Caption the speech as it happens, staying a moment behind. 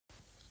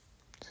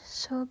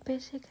So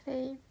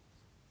basically,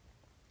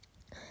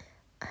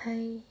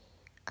 I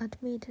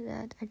admit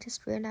that I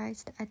just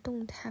realized I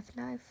don't have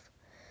life.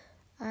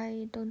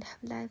 I don't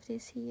have life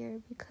this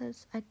year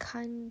because I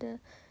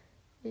kinda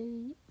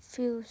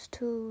refuse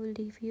to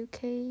leave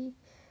UK.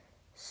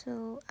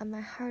 So my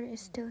heart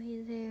is still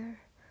in there.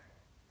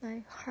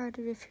 My heart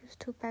refused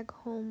to back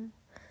home.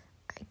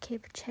 I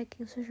keep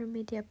checking social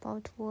media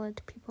about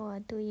what people are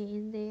doing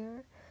in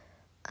there,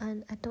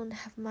 and I don't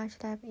have much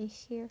life in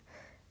here.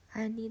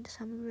 I need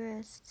some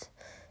rest.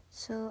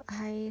 So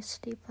I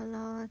sleep a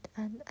lot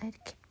and I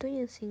keep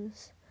doing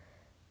things,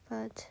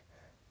 but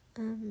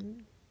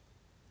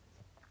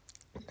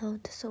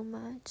not so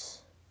much.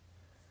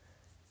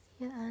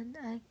 Yeah, and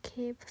I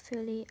keep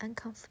feeling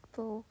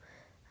uncomfortable,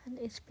 and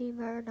it's been a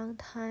very long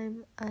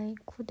time I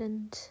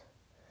couldn't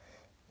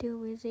deal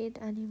with it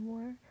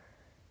anymore.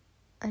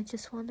 I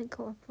just want to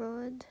go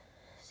abroad,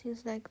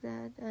 things like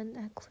that, and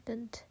I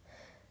couldn't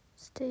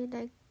stay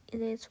like in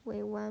this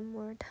way one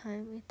more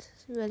time.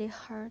 It's really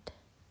hard.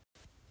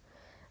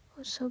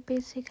 So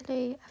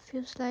basically, I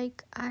feel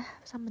like I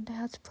have some mental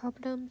health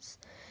problems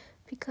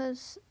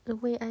because the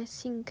way I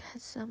think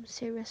has some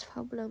serious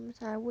problems.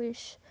 I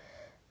wish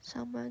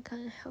someone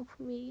can help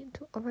me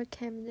to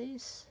overcome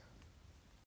this.